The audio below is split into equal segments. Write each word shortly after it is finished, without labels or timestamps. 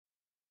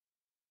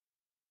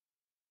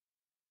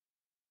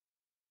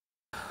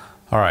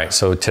All right,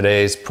 so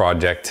today's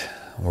project,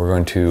 we're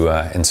going to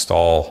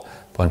install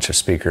a bunch of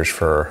speakers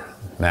for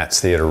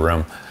Matt's theater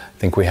room. I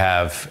think we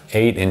have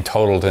 8 in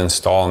total to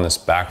install on this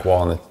back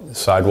wall and the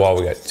side wall.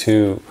 We got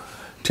two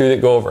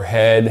that go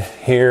overhead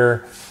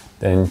here,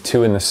 then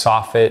 2 in the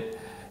soffit,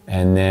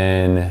 and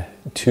then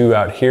 2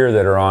 out here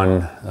that are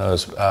on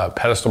those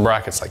pedestal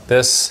brackets like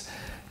this,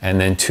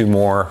 and then 2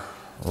 more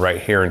right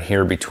here and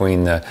here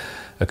between the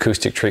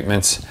acoustic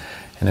treatments.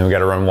 And then we got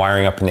to run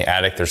wiring up in the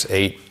attic. There's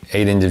 8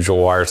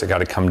 individual wires that got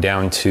to come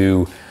down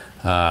to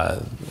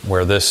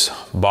where this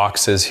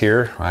box is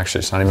here. Well, actually,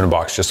 it's not even a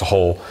box, just a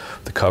hole,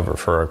 the cover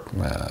for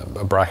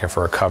a bracket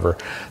for a cover.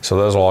 So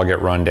those will all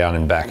get run down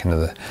and back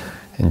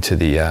into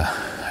the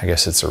I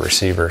guess it's a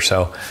receiver.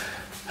 So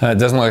it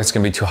doesn't look like it's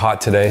going to be too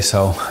hot today,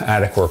 so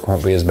attic work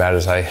won't be as bad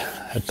as I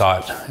had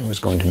thought it was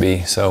going to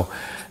be. So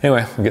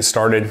anyway, we'll get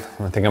started.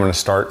 I think I'm going to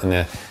start in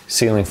the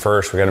ceiling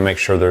first. We got to make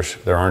sure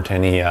there aren't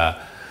any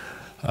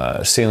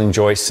ceiling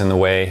joists in the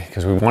way,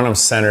 because we want them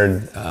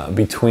centered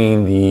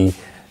between the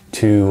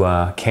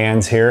 2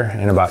 cans here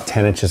and about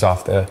 10 inches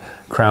off the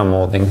crown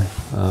molding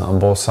on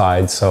both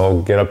sides.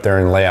 So get up there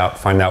and lay out,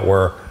 find out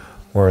where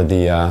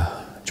the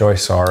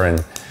joists are,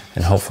 and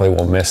hopefully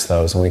we'll miss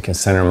those and we can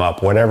center them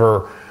up.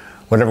 Whatever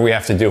we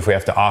have to do, if we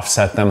have to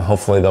offset them,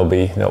 hopefully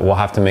we'll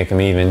have to make them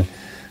even.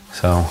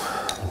 So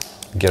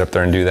get up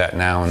there and do that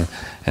now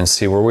and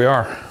see where we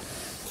are.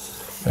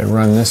 They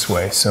run this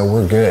way, so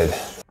we're good.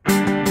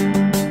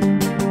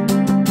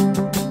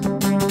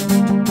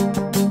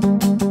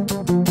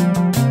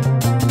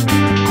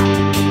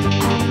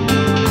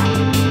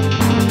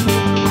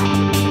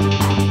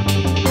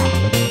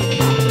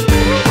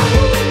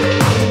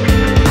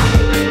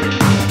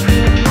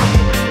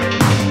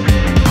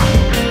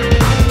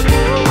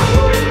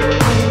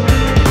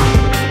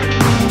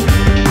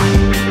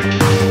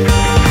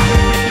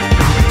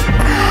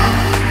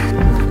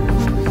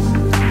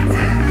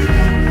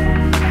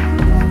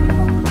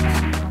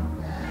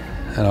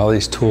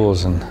 These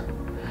tools and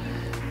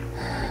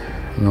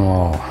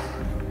no.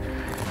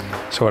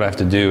 So what I have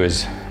to do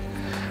is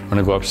I'm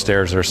gonna go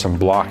upstairs. There's some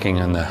blocking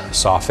on the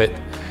soffit,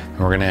 and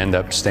we're gonna end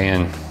up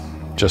staying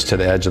just to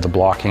the edge of the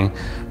blocking.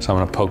 So I'm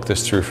gonna poke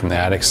this through from the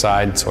attic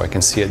side so I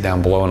can see it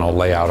down below, and I'll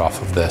lay out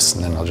off of this,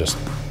 and then I'll just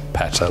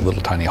patch that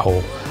little tiny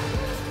hole.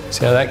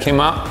 See how that came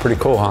out? Pretty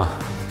cool, huh?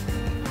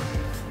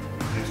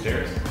 New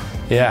stairs.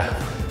 Yeah,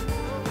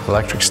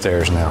 electric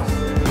stairs now.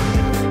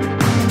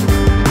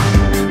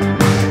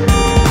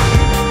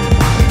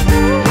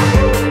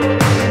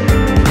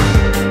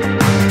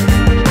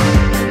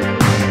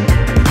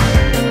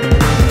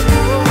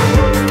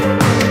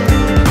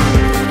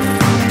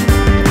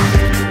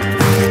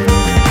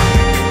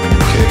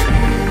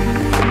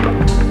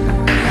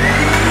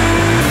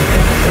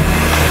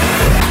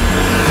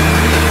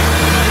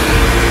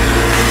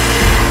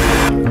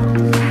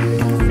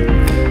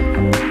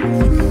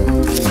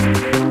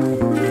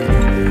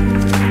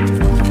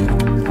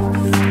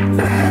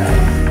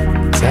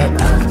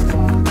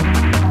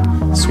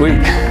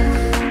 Sweet.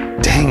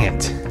 Dang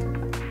it.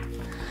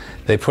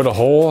 They put a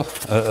hole,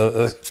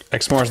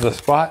 X marks the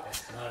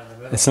spot.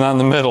 It's not in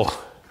the middle.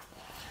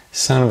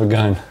 Son of a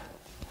gun.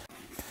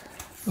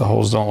 The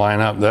holes don't line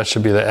up. That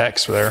should be the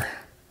X there.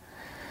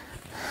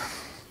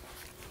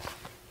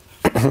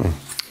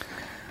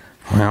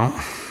 Well,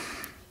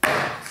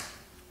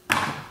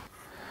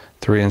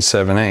 3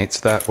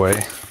 7/8 that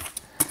way.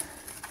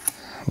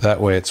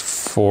 That way it's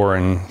 4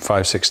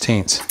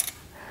 5/16.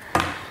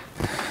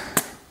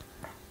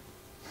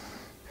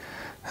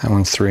 That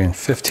one's 3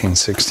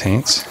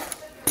 15/16.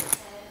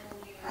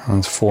 That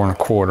one's 4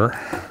 1/4.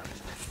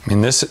 I mean,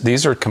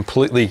 these are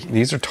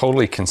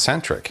totally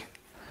concentric.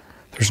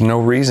 There's no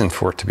reason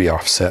for it to be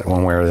offset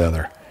one way or the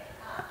other,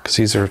 because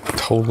these are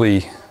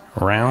totally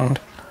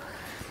round.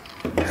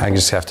 I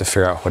just have to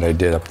figure out what I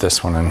did up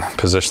this one and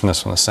position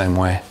this one the same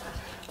way,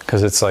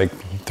 because it's like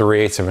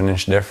 3/8 of an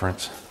inch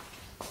difference.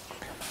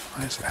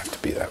 Why does it have to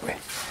be that way?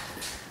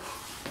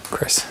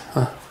 Chris,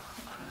 huh?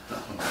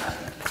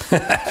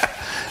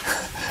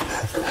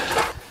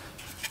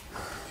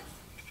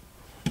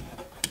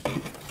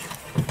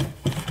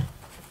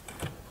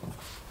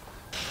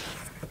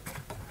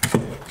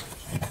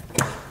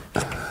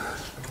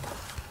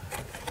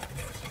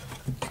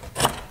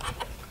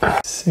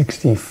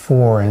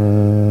 64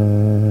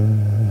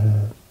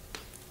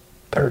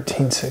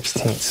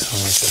 13/16. So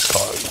let's just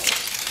call it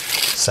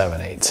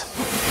 7/8.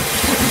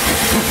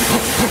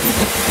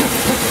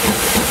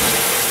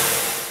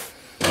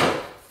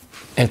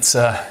 It's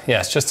yeah,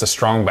 it's just a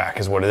strong back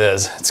is what it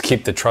is. It's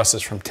keep the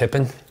trusses from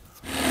tipping.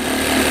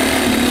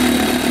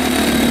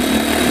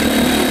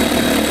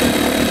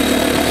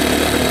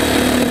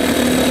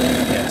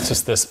 Yeah, it's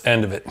just this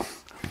end of it.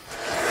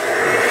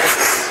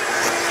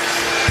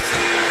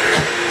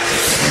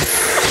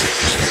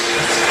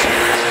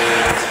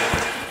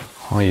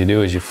 All you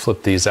do is you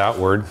flip these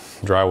outward,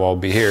 drywall will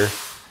be here,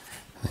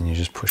 and you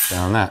just push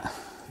down that.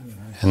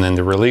 And then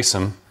to release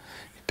them,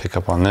 you pick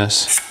up on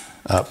this,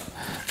 up,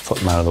 flip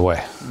them out of the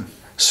way.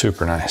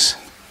 Super nice.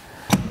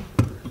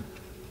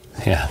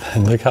 Yeah,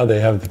 and look how they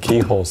have the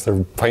keyholes.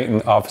 They're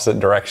pointing opposite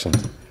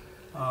directions.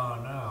 Oh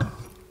no.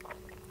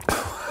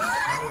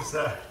 What is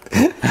that?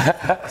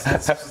 How's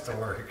that supposed to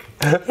work?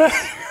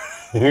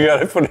 You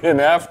gotta put it in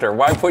after.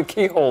 Why put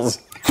keyholes?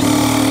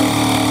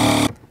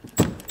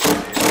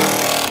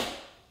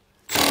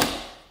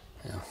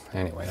 Yeah,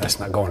 anyway, that's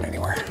not going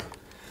anywhere.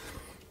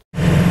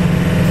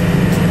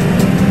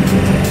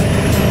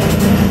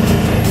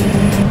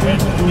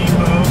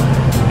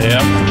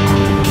 Yep.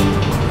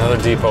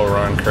 Another depot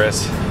run,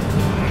 Chris.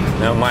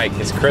 No, Mike,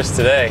 it's Chris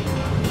today.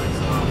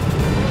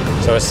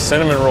 So it's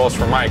cinnamon rolls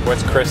for Mike.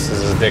 What's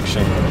Chris's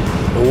addiction?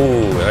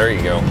 Ooh, there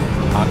you go.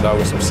 Hot dog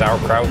with some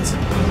sauerkrauts.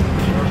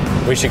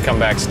 We should come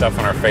back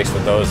stuffing our face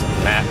with those.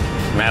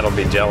 Matt will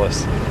be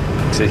jealous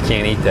because he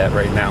can't eat that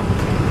right now.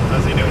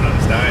 How's he doing on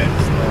his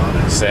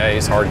diet? Say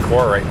he's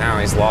hardcore right now.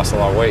 He's lost a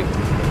lot of weight.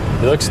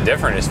 He looks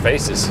different. His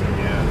face is.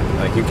 Yeah.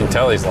 Like you can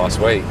tell he's lost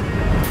weight.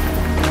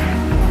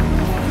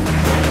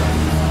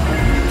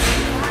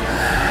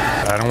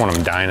 I don't want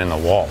him dying in the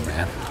wall,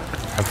 man.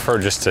 I prefer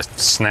just to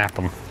snap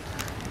them.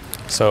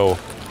 So,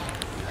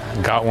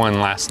 got one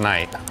last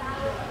night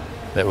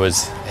that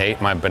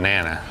ate my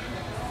banana.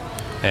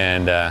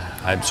 And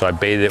so I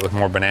baited it with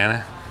more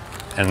banana.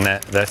 And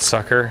that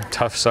sucker,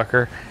 tough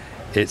sucker,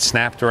 it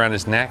snapped around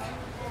his neck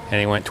and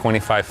he went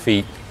 25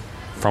 feet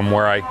from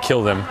where I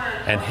killed him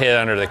and hid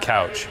under the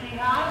couch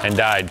and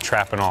died,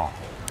 trap and all.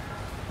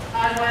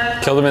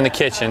 Killed him in the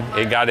kitchen.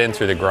 It got in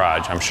through the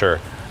garage, I'm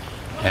sure.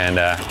 And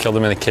killed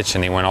him in the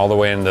kitchen. He went all the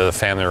way into the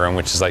family room,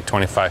 which is like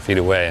 25 feet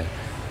away,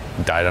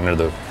 and died under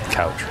the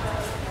couch.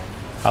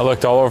 I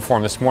looked all over for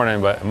him this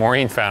morning, but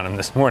Maureen found him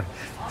this morning,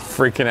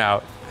 freaking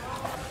out.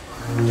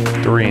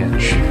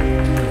 3-inch.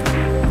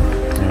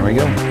 There we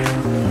go.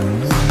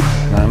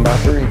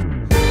 9x3.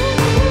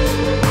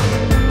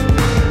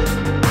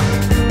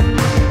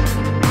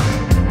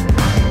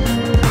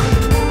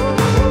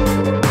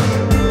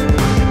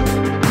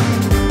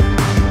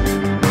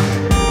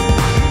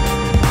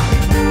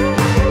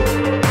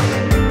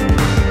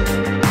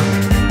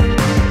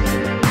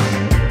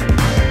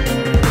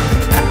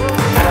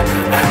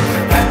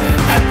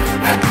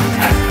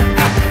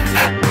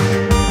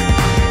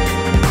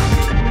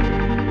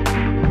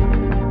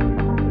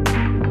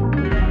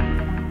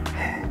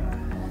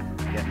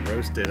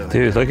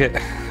 Dude, look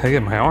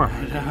at my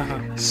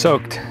arm.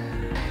 Soaked.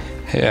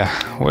 Yeah.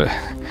 What?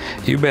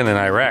 You've been in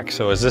Iraq,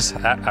 so is this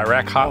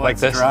Iraq hot like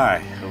this?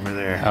 Dry over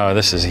there. Oh,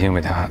 this is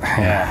humid hot.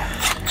 Yeah.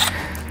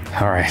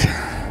 All right.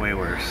 Way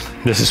worse.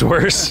 This is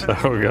worse?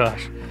 Oh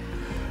gosh.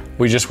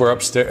 We just were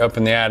up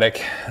in the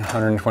attic,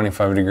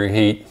 125-degree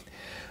heat,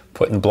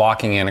 putting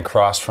blocking in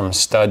across from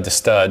stud to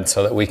stud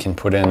so that we can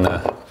put in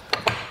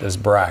this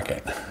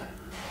bracket.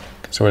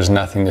 Because there was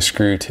nothing to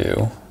screw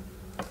to.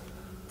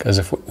 Because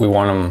if we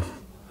want them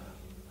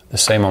the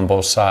same on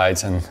both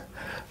sides, and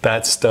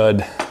that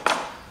stud,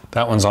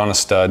 that one's on a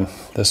stud,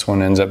 this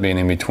one ends up being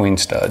in between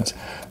studs.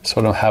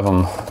 So to have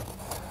them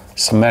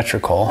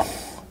symmetrical,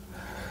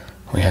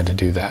 we had to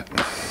do that.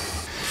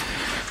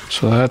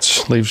 So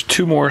that leaves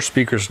 2 more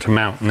speakers to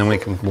mount, and then we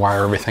can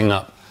wire everything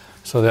up.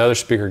 So the other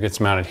speaker gets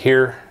mounted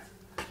here,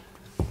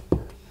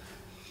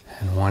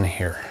 and one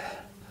here.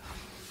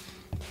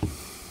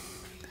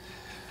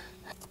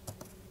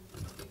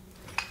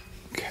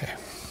 Okay.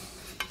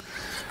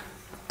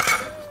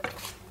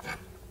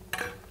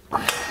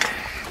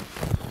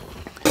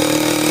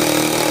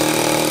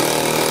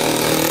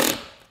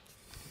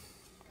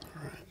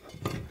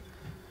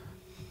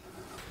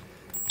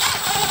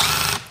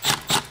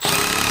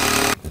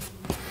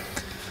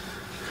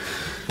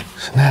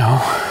 So now,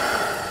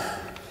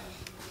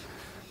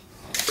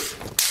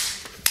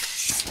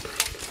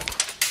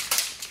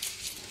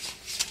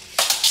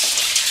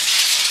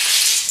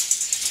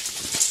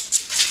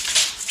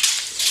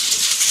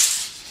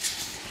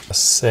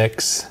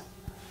 six,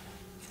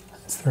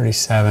 that's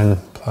 37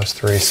 plus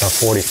 3, so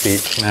 40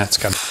 feet. Matt's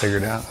got it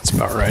figured out. That's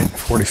about right,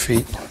 40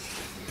 feet.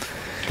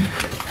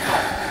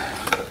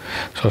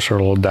 So it's our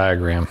little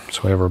diagram.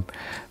 So we have our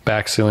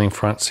back ceiling,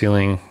 front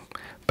ceiling,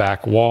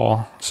 back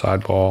wall,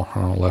 side wall,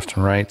 left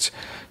and rights.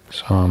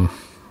 So I'm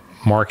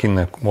marking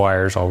the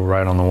wires. I'll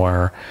write on the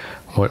wire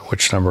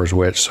which number is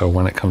which. So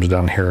when it comes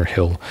down here,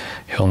 he'll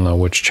know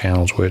which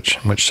channel's which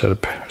set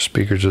of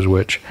speakers is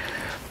which.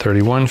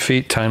 31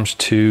 feet times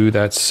 2,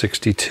 that's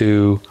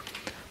 62,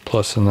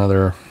 plus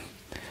another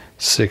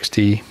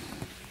 60.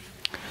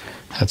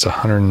 That's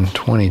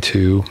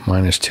 122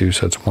 minus 2,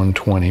 so that's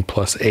 120,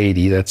 plus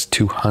 80, that's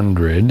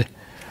 200,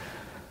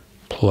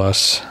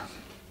 plus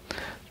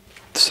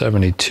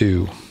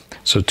 72,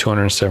 so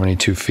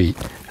 272 feet.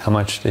 How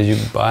much did you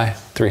buy?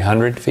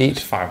 300 feet?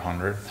 It's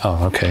 500.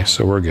 Oh, okay,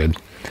 so we're good.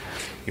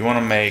 You want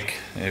to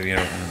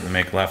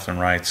make left and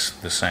rights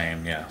the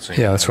same, yeah. So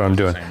yeah, that's what I'm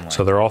doing.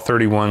 So they're all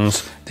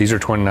 31s. These are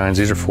 29s.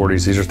 These are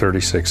 40s. These are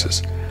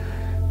 36s.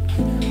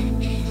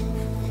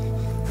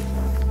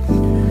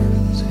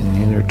 So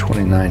these are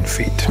 29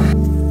 feet.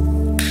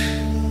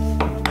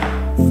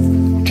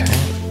 Okay.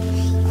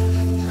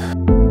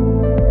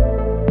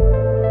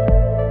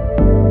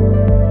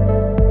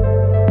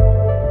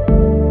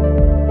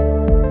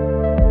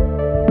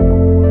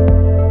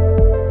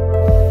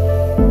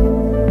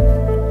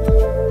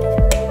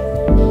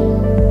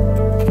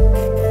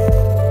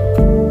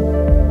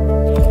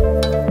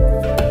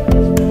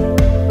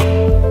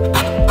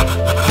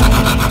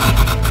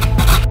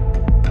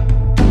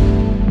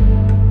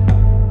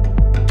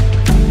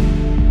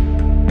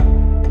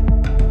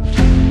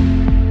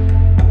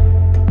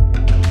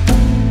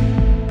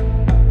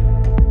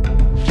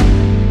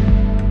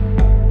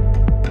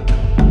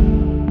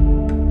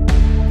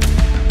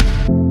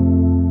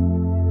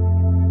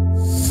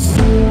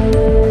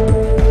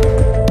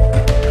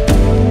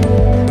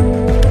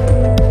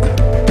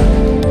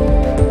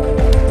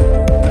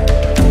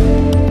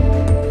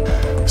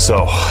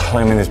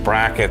 I mean, these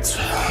brackets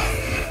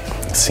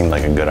seemed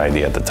like a good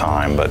idea at the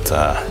time, but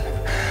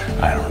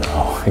I don't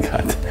know.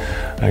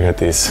 I got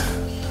these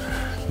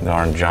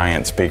darn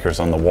giant speakers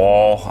on the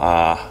wall.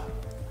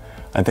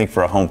 I think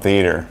for a home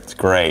theater, it's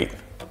great,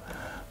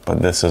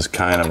 but this is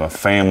kind of a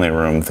family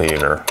room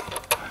theater.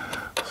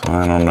 So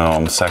I don't know,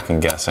 I'm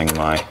second guessing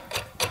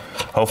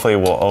hopefully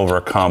we'll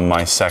overcome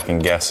my second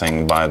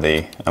guessing by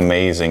the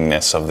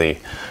amazingness of the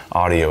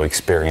audio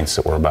experience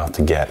that we're about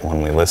to get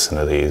when we listen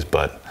to these.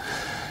 But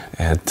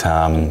I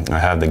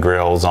have the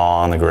grills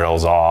on, the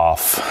grills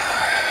off.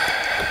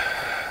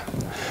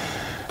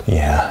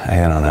 Yeah,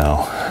 I don't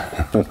know.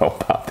 I don't know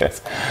about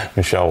this.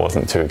 Michelle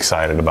wasn't too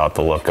excited about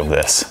the look of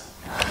this.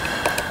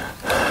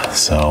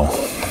 So,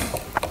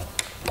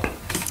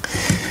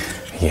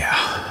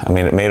 yeah. I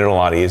mean, it made it a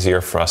lot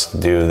easier for us to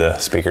do the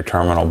speaker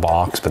terminal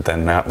box, but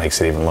then that makes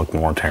it even look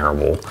more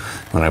terrible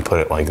when I put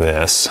it like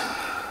this.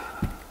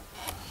 I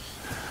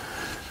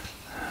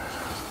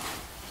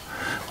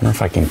wonder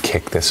if I can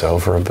kick this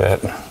over a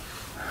bit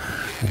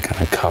and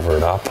kind of cover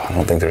it up. I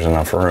don't think there's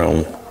enough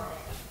room.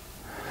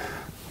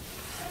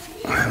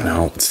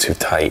 No, it's too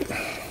tight.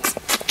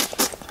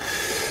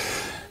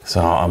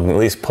 So I'm at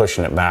least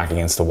pushing it back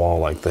against the wall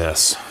like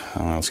this.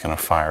 And it's gonna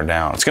fire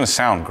down. It's gonna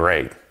sound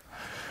great,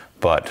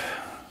 but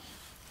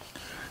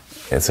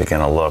is it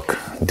gonna look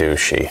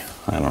douchey?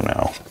 I don't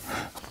know.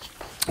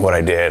 What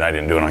I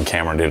didn't do it on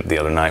camera, I did it the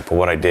other night, but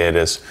what I did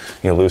is,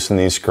 loosen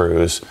these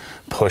screws,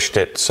 pushed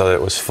it so that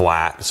it was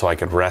flat so I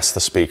could rest the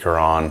speaker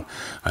on.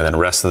 I then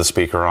rested the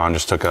speaker on,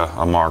 just took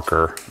a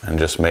marker and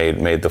just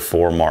made the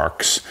 4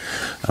 marks.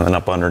 And then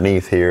up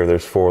underneath here,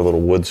 there's 4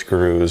 little wood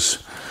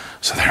screws.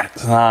 So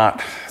it's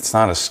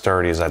not as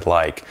sturdy as I'd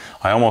like.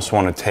 I almost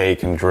want to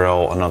take and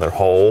drill another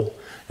hole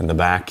in the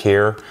back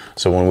here.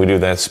 So when we do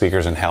that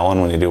speakers in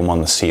Helen, when you do them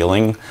on the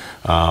ceiling,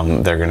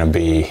 they're gonna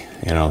be,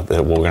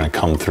 that we're gonna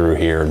come through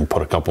here and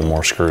put a couple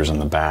more screws in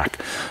the back.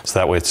 So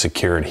that way it's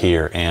secured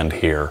here and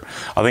here.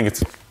 I think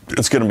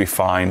it's gonna be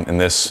fine in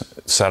this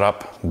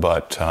setup,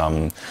 but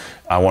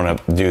I wanna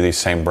do these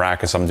same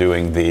brackets. I'm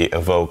doing the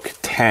Evoke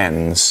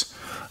 10s.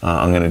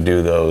 I'm gonna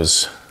do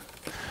those.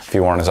 If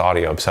you weren't as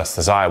audio obsessed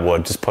as I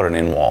would, just put an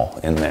in-wall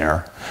in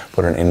there,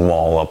 put an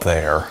in-wall up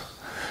there.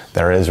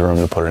 There is room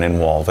to put an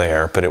in-wall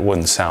there, but it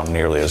wouldn't sound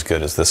nearly as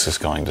good as this is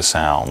going to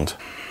sound.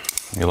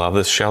 You love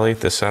this, Shelly,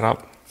 this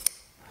setup?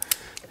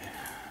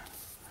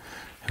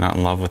 You're not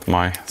in love with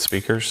my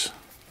speakers?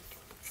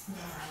 No,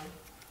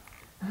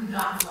 I'm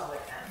not in love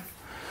with them.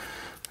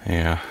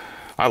 Yeah,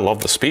 I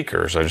love the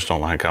speakers. I just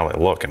don't like how they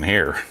look in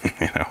here.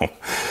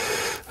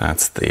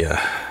 That's the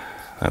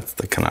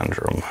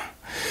conundrum.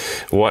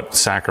 What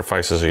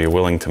sacrifices are you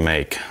willing to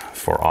make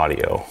for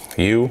audio?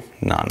 You,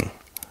 none.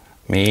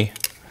 Me,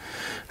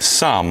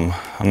 some.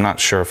 I'm not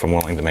sure if I'm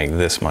willing to make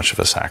this much of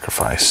a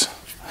sacrifice.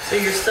 So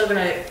you're still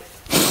gonna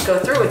go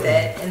through with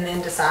it and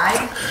then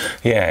decide?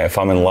 Yeah, if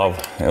I'm in love,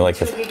 like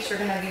 2 weeks you're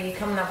gonna be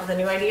coming up with a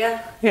new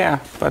idea? Yeah,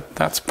 but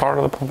that's part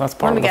of the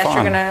fun. Let me guess,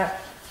 you're gonna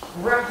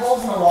rip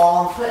holes in the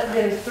wall and put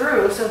them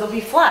through so they'll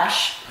be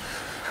flush.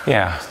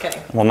 Yeah. Just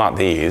kidding. Well, not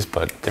these,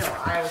 but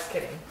different. No, I was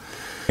kidding.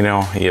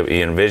 You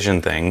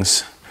envision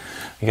things.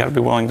 You got to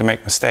be willing to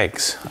make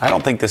mistakes. I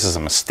don't think this is a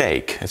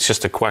mistake. It's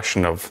just a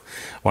question of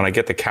when I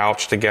get the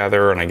couch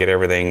together and I get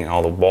everything,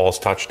 all the walls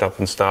touched up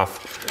and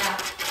stuff, Yeah.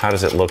 how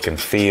does it look and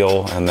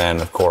feel? And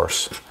then, of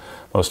course,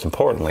 most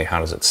importantly, how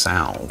does it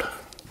sound?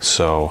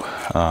 So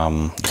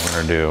I'm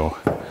going to do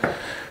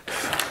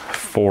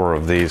 4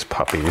 of these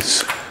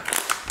puppies.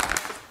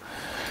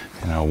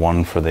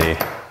 One for the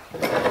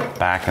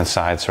back and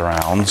side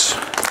surrounds,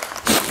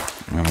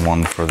 and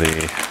one for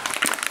the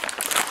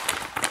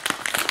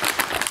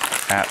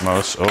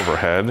Atmos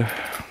overhead.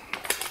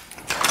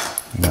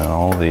 Got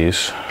all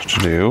these to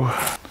do.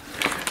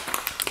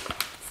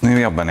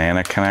 Maybe a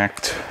banana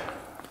connect.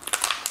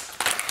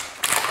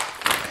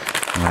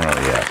 Not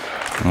really yet.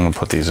 I'm gonna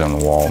put these on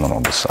the wall and then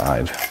I'll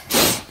decide.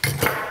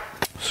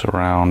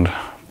 Surround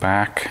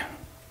back,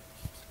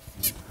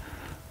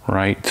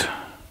 right,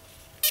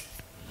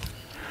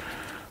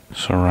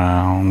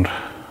 surround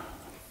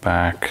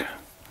back,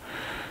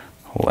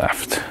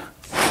 left.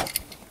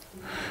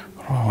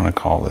 What do I want to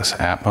call this?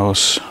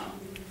 Atmos?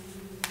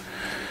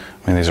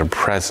 I mean, these are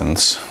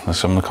presence.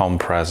 So I'm going to call them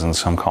presence.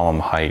 Some call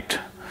them height.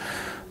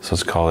 So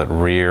let's call it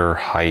rear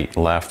height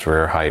left,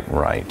 rear height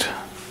right.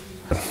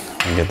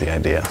 You get the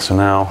idea. So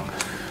now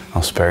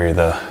I'll spare you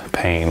the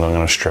pain. I'm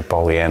going to strip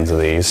all the ends of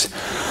these.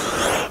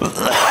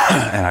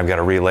 And I've got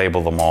to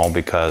relabel them all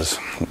because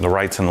the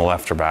rights and the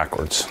left are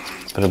backwards.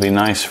 But it'll be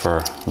nice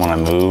for when I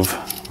move.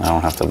 I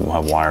don't have to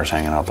have wires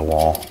hanging out the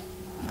wall.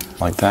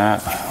 Like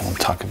that. I'll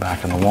tuck it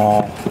back in the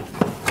wall.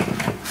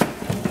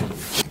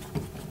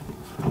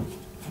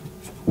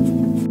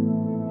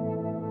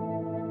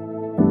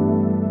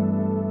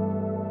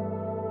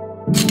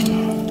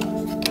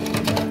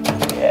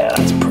 Yeah,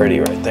 that's pretty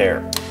right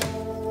there.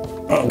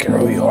 I don't care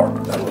who you are,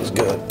 that was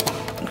good.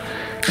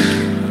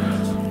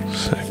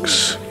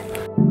 6.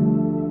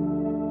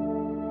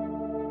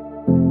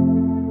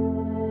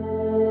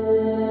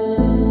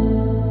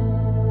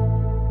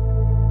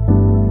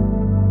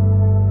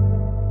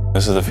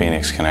 This is the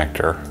Phoenix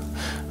connector.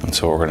 And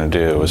so what we're going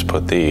to do is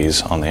put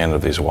these on the end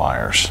of these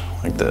wires,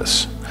 like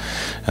this.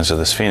 And so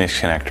this Phoenix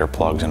connector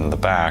plugs into the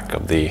back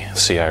of the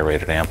CI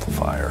rated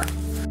amplifier.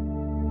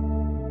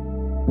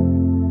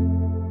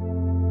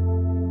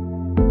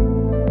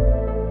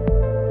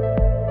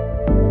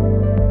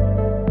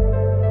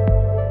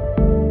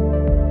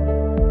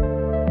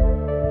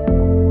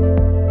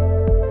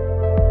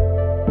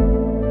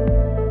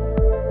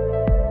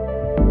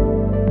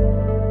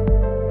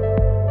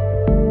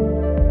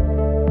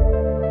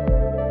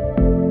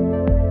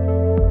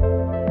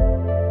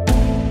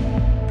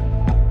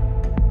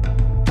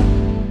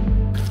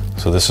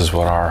 So this is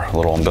what our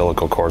little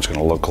umbilical cord is going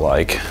to look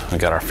like. We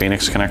got our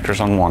Phoenix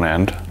connectors on one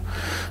end,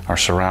 our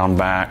surround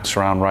back,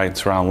 surround right,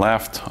 surround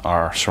left,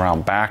 our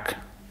surround back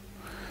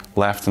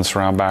left and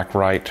surround back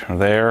right are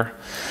there.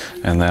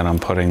 And then I'm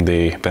putting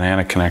the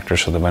banana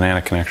connector, so the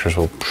banana connectors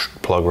will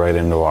plug right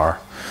into our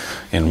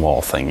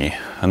in-wall thingy.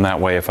 And that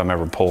way, if I'm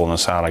ever pulling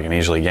this out, I can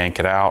easily yank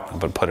it out,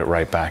 but put it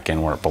right back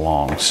in where it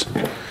belongs.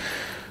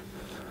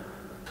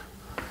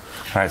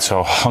 All right,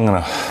 so I'm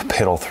gonna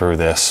piddle through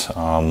this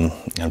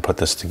and put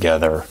this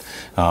together.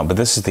 But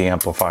this is the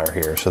amplifier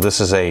here. So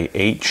this is a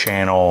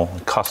 8-channel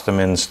custom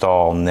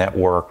install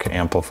network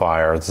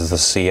amplifier. This is the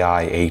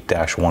CI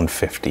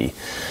 8-150.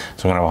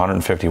 So I'm gonna have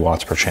 150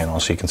 watts per channel.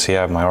 So you can see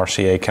I have my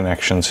RCA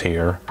connections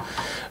here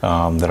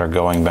that are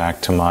going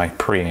back to my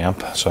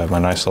preamp. So I have my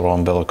nice little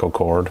umbilical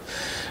cord.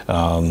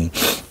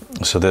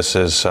 So this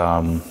is,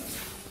 I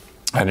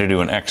had to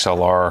do an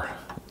XLR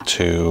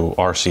to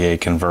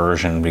RCA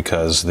conversion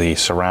because the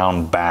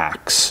surround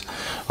backs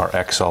are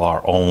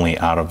XLR only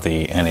out of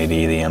the NAD,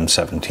 the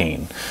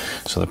M17.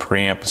 So the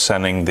preamp is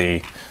sending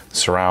the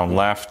surround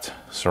left,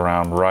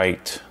 surround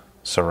right,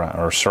 surround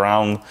left,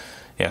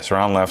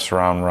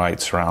 surround right,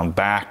 surround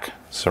back,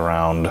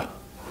 surround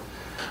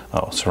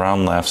left,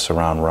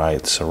 surround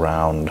right,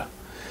 surround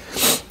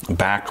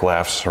back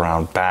left,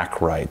 surround back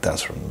right.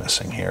 That's what I'm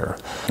missing here.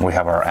 We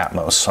have our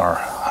Atmos, our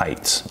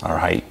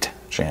height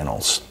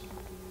channels.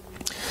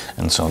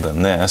 And so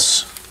then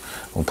this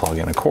will plug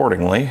in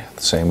accordingly.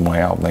 The same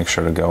way, I'll make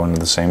sure to go into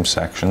the same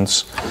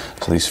sections.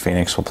 So these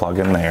Phoenix will plug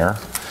in there,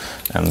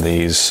 and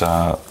these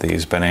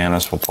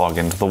bananas will plug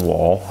into the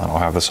wall, and I'll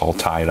have this all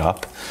tied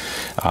up.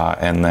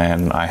 And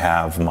then I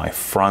have my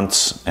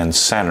fronts and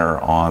center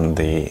on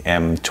the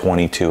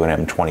M22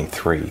 and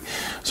M23.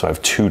 So I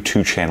have two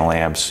 2-channel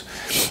amps.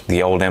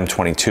 The old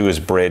M22 is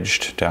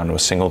bridged down to a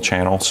single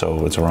channel,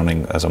 so it's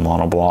running as a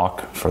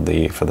monoblock for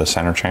the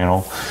center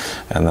channel,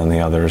 and then the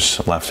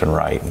others left and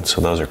right. And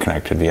so those are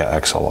connected via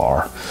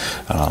XLR.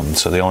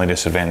 So the only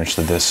disadvantage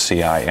to this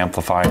CI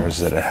amplifier is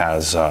that it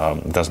has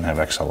doesn't have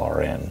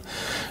XLR in.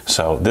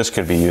 So this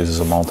could be used as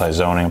a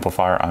multi-zone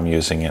amplifier. I'm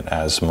using it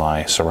as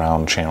my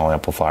surround channel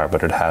amplifier,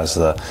 but it has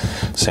the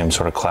same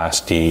sort of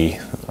Class D,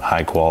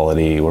 high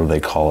quality, what do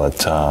they call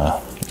it?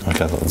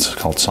 It's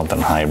called something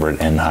hybrid,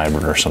 N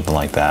hybrid or something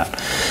like that.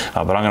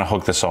 But I'm gonna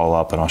hook this all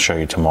up and I'll show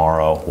you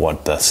tomorrow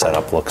what the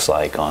setup looks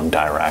like on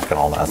Dirac and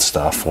all that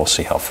stuff. We'll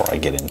see how far I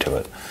get into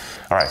it.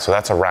 All right, so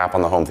that's a wrap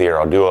on the home theater.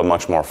 I'll do a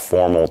much more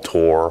formal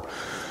tour.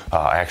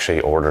 I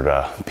actually ordered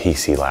a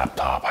PC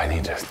laptop. I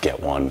need to get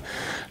one.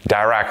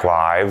 Dirac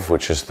Live,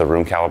 which is the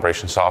room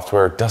calibration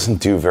software,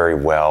 doesn't do very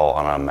well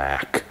on a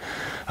Mac.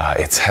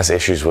 It has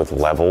issues with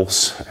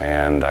levels,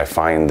 and I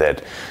find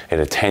that it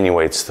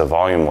attenuates the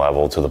volume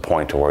level to the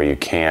point to where you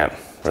can't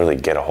really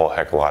get a whole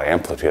heck of a lot of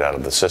amplitude out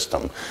of the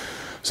system.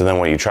 So then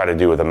what you try to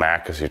do with a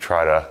Mac is you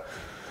try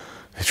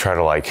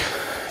to like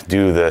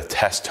do the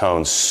test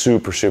tone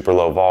super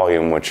low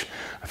volume, which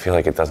I feel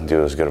like it doesn't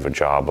do as good of a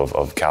job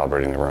of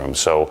calibrating the room.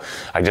 So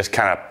I just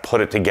kind of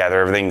put it together,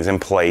 everything's in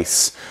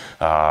place.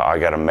 I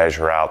got to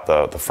measure out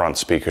the front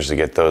speakers to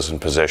get those in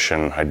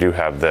position. I do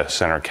have the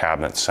center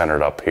cabinet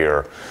centered up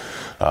here,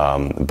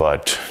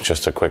 but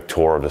just a quick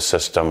tour of the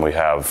system. We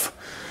have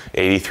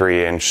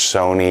 83-inch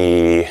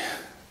Sony,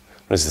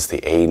 what is this,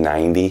 the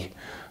A90?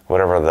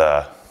 Whatever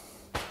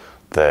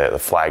the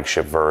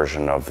flagship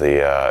version of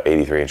the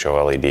 83-inch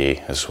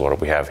OLED is what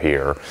we have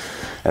here.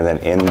 And then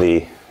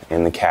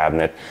in the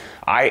cabinet,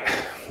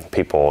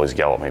 people always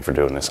yell at me for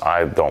doing this.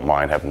 I don't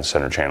mind having the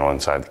center channel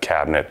inside the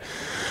cabinet.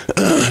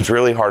 It's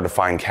really hard to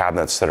find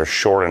cabinets that are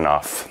short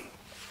enough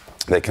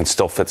that can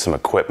still fit some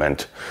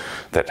equipment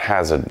that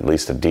has at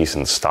least a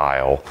decent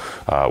style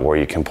where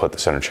you can put the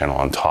center channel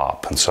on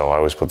top. And so I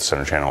always put the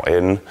center channel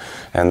in,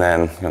 and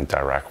then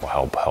Dirac will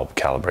help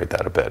calibrate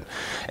that a bit.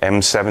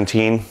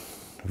 M17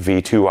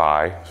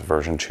 V2i,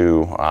 version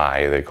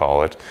 2i they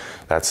call it.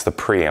 That's the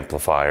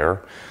preamplifier.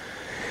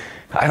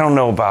 I don't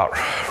know about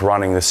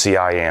running the CI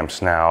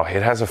amps now.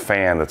 It has a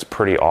fan that's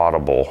pretty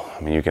audible.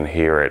 I mean, you can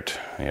hear it,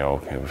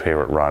 you hear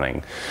it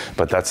running.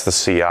 But that's the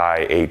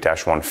CI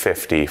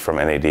 8-150 from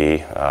NAD.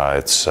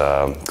 It's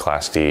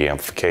Class D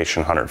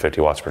amplification,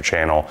 150 watts per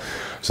channel.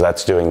 So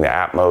that's doing the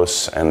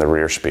Atmos and the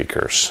rear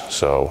speakers.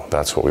 So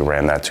that's what we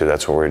ran that to.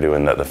 That's what we're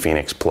doing, the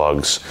Phoenix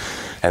plugs.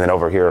 And then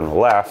over here on the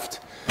left,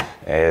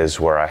 is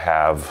where I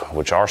have,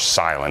 which are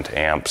silent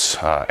amps,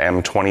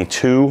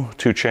 M22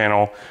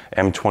 2-channel,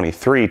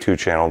 M23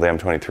 2-channel. The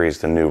M23 is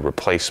the new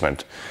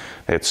replacement.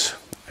 It's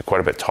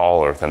quite a bit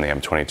taller than the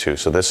M22.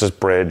 So this is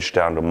bridged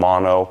down to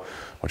mono,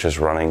 which is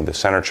running the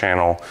center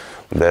channel.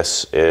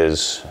 This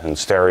is in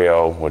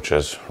stereo, which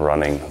is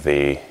running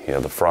the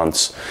the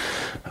fronts.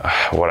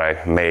 What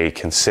I may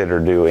consider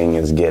doing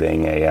is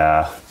getting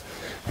a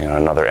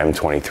another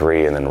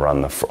M23 and then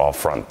run the all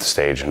front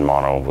stage in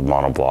mono with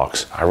mono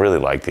blocks. I really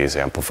like these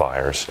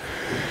amplifiers.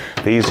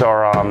 These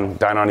are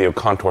Dynaudio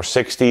Contour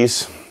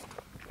 60s,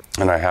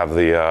 and I have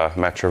the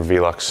Metro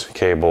Velux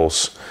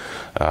cables,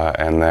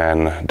 and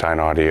then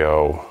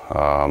Dynaudio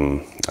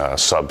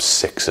sub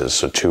 6s,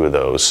 so 2 of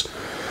those.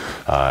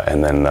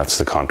 And then that's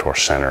the Contour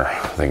Center.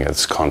 I think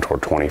it's Contour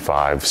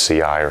 25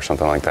 CI or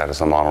something like that is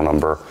the model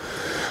number.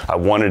 I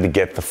wanted to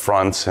get the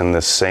fronts in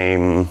the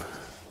same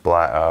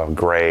black,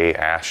 gray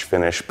ash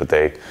finish, but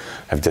they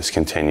have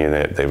discontinued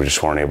it. They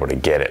just weren't able to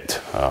get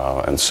it.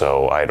 And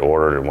so I had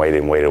ordered and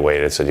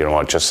waited. Said, you know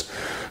what, just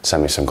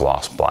send me some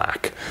gloss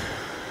black.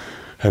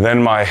 And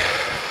then my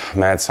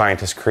mad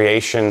scientist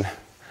creation,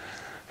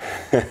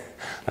 it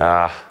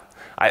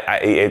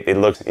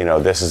looks,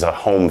 this is a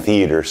home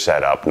theater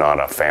setup, not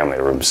a family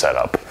room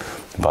setup.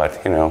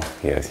 But,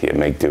 you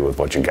make do with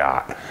what you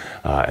got.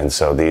 And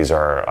so these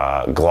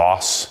are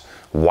gloss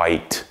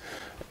white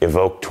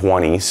Evoke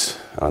 20s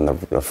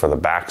for the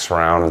back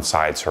surround and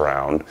side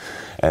surround,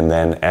 and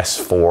then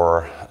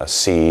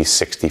S4C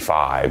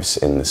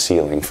 65s in the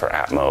ceiling for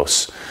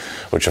Atmos,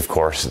 which of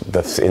course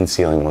the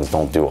in-ceiling ones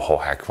don't do a whole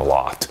heck of a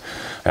lot.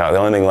 Now, the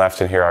only thing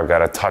left in here, I've got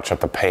to touch up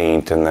the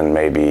paint and then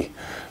maybe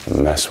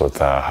mess with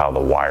how the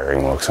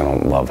wiring looks. I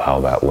don't love how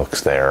that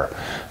looks there,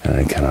 and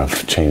I kind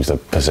of change the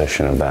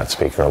position of that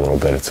speaker a little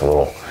bit. It's a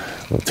little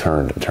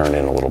turn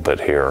in a little bit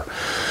here.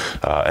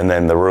 And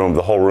then the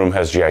whole room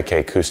has GIK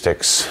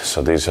acoustics.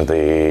 So these are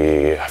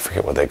I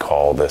forget what they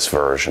call this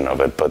version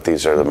of it, but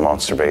these are the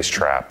monster bass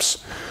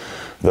traps.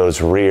 Those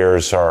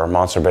rears are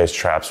monster bass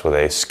traps with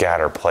a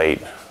scatter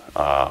plate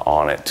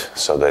on it,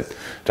 so that it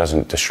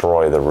doesn't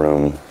destroy the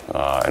room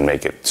and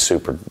make it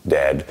super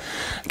dead.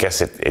 I guess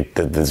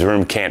the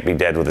room can't be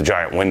dead with a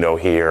giant window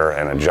here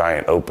and a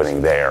giant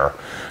opening there.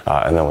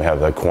 And then we have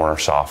the corner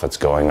soffits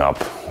going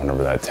up,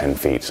 whenever that 10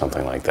 feet,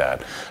 something like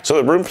that. So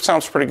the room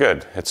sounds pretty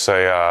good. It's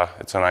a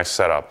nice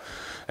setup.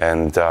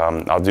 And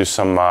I'll do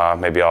some,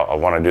 maybe I'll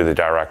want to do the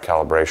direct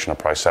calibration. I'll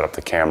probably set up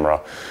the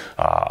camera.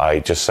 I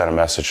just sent a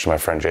message to my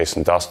friend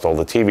Jason Dustle.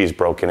 The TV's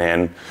broken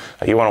in.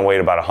 You want to wait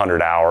about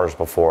 100 hours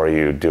before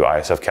you do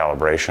ISF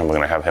calibration. We're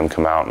going to have him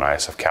come out and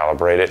ISF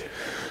calibrate it.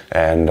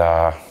 And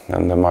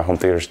then my home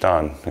theater's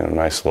done.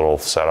 Nice little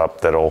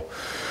setup that'll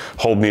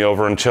hold me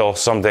over until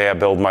someday I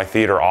build my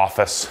theater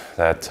office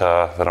that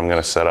I'm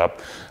going to set up.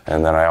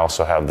 And then I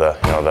also have the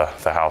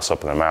house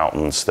up in the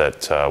mountains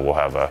that will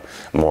have a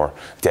more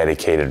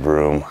dedicated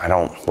room. I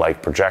don't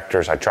like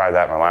projectors. I tried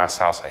that in my last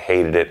house. I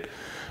hated it.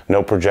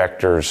 No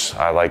projectors.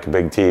 I like a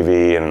big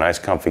TV and a nice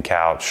comfy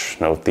couch.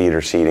 No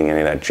theater seating,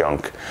 any of that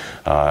junk.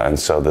 And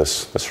so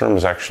this room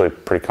is actually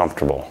pretty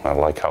comfortable. I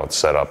like how it's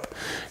set up.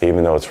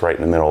 Even though it's right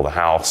in the middle of the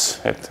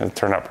house, it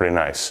turned out pretty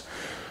nice.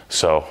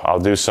 So I'll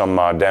do some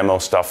demo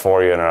stuff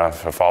for you in a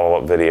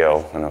follow-up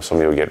video. I know some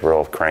of you would get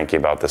real cranky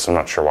about this. I'm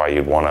not sure why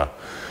you'd want to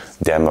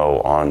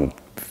demo on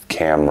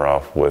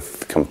camera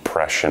with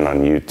compression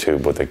on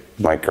YouTube with a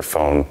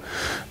microphone,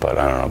 but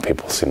I don't know,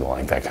 people seem to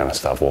like that kind of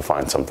stuff. We'll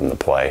find something to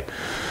play,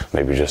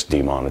 maybe just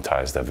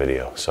demonetize that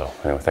video. So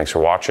anyway, thanks for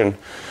watching.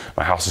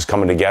 My house is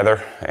coming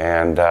together,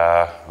 and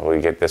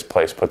we get this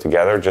place put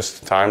together.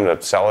 Just time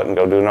to sell it and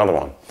go do another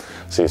one.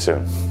 See you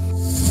soon.